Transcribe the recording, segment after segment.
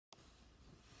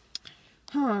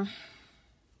Huh.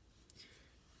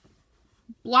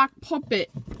 Black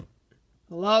Puppet.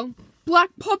 Hello? Black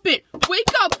Puppet!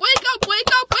 Wake up! Wake up!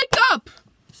 Wake up! Wake up!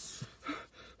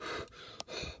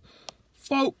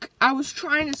 Folk, I was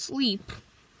trying to sleep.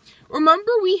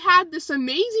 Remember we had this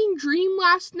amazing dream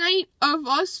last night of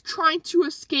us trying to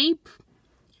escape?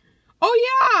 Oh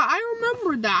yeah, I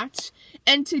remember that.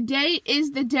 And today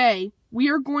is the day. We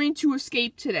are going to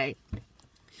escape today.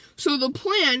 So the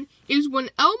plan is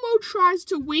when Elmo tries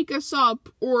to wake us up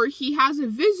or he has a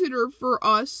visitor for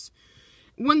us,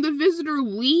 when the visitor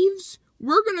leaves,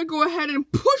 we're going to go ahead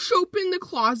and push open the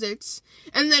closets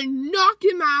and then knock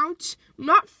him out,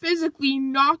 not physically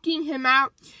knocking him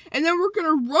out, and then we're going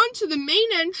to run to the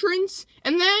main entrance,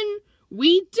 and then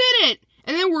we did it,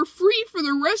 and then we're free for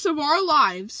the rest of our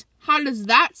lives. How does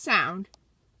that sound?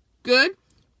 Good?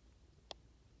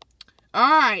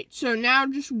 Alright, so now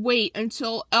just wait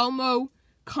until Elmo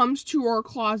comes to our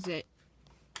closet.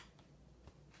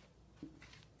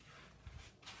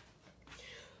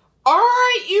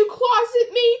 Alright, you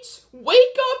closet mates,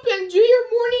 wake up and do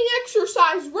your morning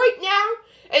exercise right now.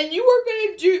 And you are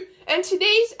going to do, and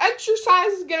today's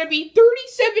exercise is going to be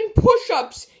 37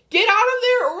 push-ups. Get out of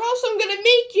there or else I'm going to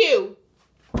make you.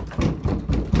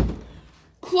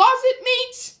 Closet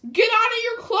mates, get out of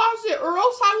your closet or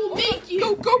else I will make you.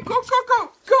 Go, go, go, go,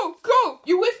 go, go, go.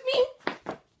 You with me?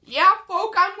 Yeah,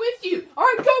 folk, I'm with you.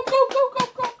 Alright, go, go, go, go,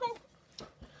 go, go.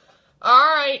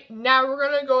 Alright, now we're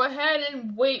going to go ahead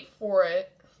and wait for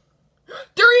it.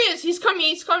 There he is. He's coming.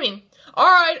 He's coming.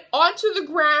 Alright, onto the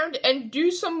ground and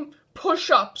do some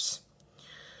push-ups.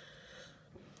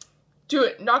 Do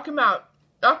it. Knock him out.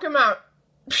 Knock him out.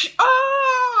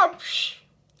 Ah!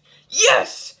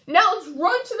 Yes! Now let's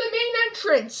run to the main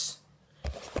entrance.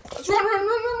 Let's run to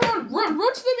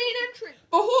the main entrance.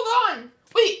 But hold on.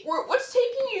 Wait, what's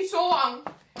taking you so long?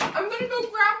 I'm going to go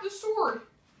grab the sword.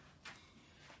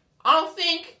 I don't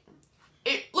think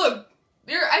it. Look,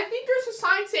 I think there's a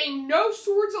sign saying no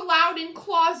swords allowed in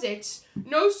closets.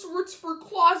 No swords for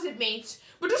closet mates.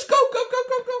 But just go, go, go,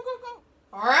 go, go, go, go.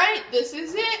 All right, this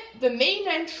is it. The main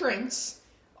entrance.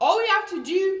 All we have to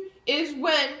do is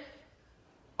run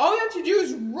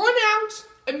out,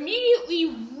 immediately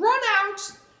run out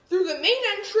through the main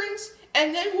entrance,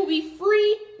 and then we'll be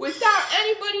free without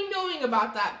anybody knowing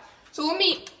about that. So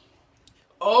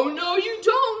oh no you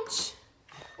don't.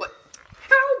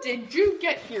 How did you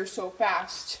get here so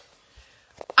fast?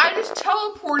 I just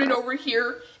teleported over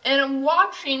here, and I'm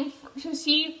watching to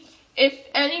see if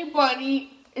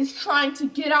anybody is trying to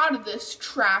get out of this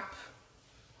trap.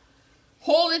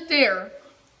 Hold it there.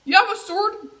 You have a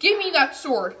sword? Give me that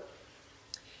sword.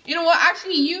 You know what?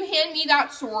 Actually, you hand me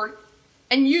that sword,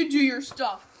 and you do your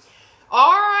stuff.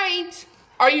 Alright.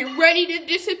 Are you ready to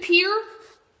disappear?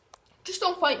 Just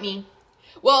don't fight me.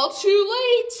 Well, too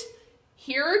late.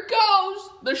 Here it goes.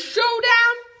 The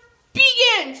showdown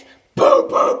begins. Boo,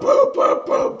 boo, boo, boo,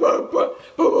 boo, boo, boo,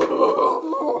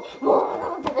 boo.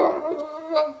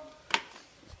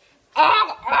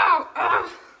 Ow, ow, ow.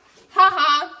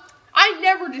 Haha. I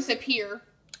never disappear.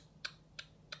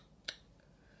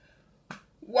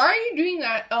 Why are you doing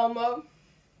that, Elmo?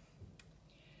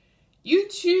 You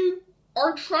two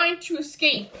are trying to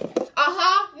escape.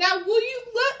 Now, will you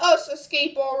let us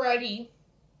escape already?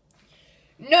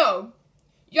 No.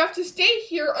 You have to stay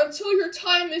here until your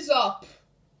time is up.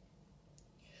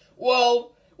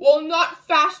 Well, not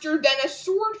faster than a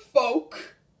sword,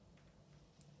 folk.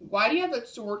 Why do you have that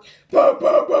sword? What's the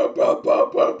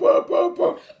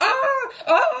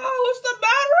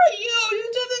matter with you?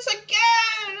 You did this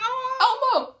again.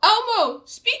 Oh. Elmo,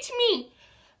 speak to me.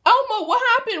 Elmo, what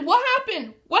happened? What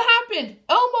happened? What happened?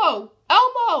 Elmo.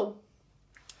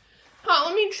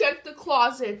 Let me check the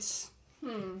closets.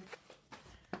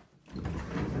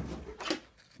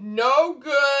 No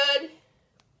good.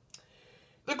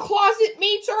 The closet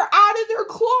mates are out of their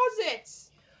closets.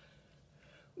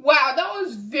 Wow, that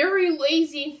was very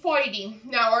lazy fighting.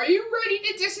 Now, are you ready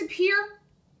to disappear?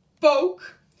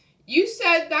 Folk, you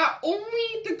said that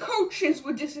only the coaches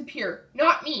would disappear,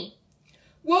 not me.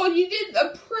 Well, you did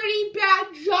a pretty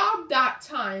bad job that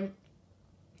time.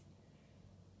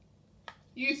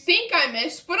 You think I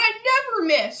missed, but I never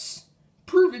miss.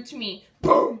 Prove it to me.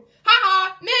 Boom.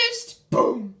 Haha, missed.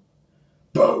 Boom.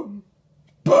 Boom.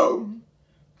 Boom.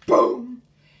 Boom.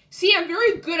 See, I'm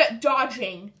very good at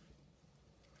dodging.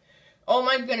 Oh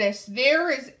my goodness, there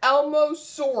is Elmo's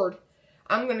sword.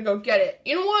 I'm gonna go get it.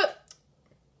 You know what?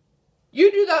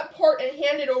 You do that part and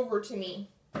hand it over to me.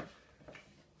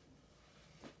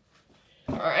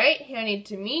 Alright, hand it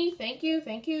to me. Thank you,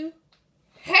 thank you.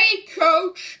 Hey,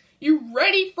 Coach! You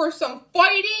ready for some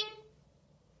fighting?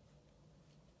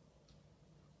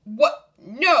 What?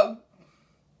 No.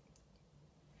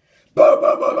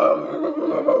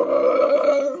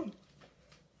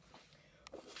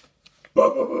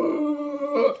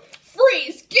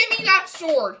 Freeze! Give me that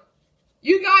sword!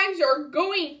 You guys are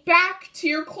going back to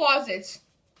your closets.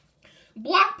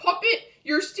 Black Puppet,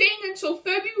 you're staying until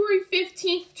February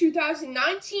 15th,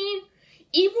 2019.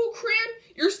 Evil Cram,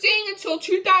 you're staying until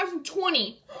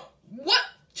 2020. What?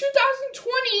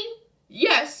 2020?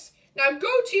 Yes. Now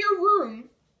go to your room.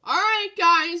 Alright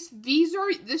guys,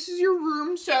 this is your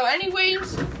room. So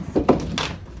anyways,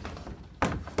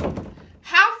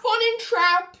 have fun in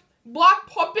Trap, Black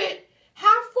Puppet.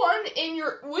 Have fun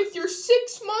with your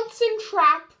 6 months in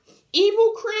Trap.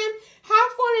 Evil Cram,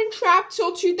 have fun in Trap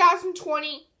till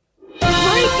 2020. Breaking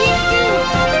news!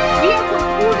 We have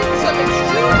reported some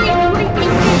extremely breaking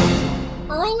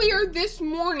news. Earlier this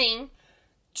morning,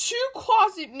 2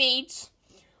 closet mates,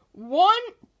 one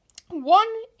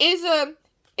is a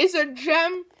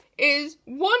gem,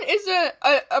 one is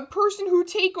a person who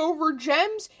take over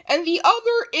gems, and the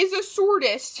other is a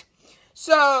swordist.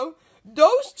 So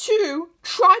those 2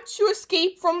 tried to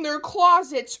escape from their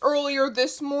closets earlier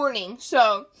this morning.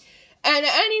 So, and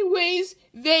anyways,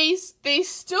 they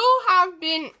still have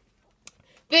been,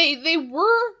 they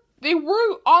were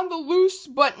on the loose,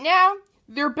 but now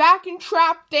they're back in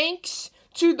Trap thanks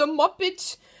to the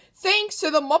Muppet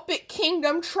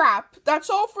Kingdom Trap. That's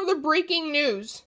all for the breaking news.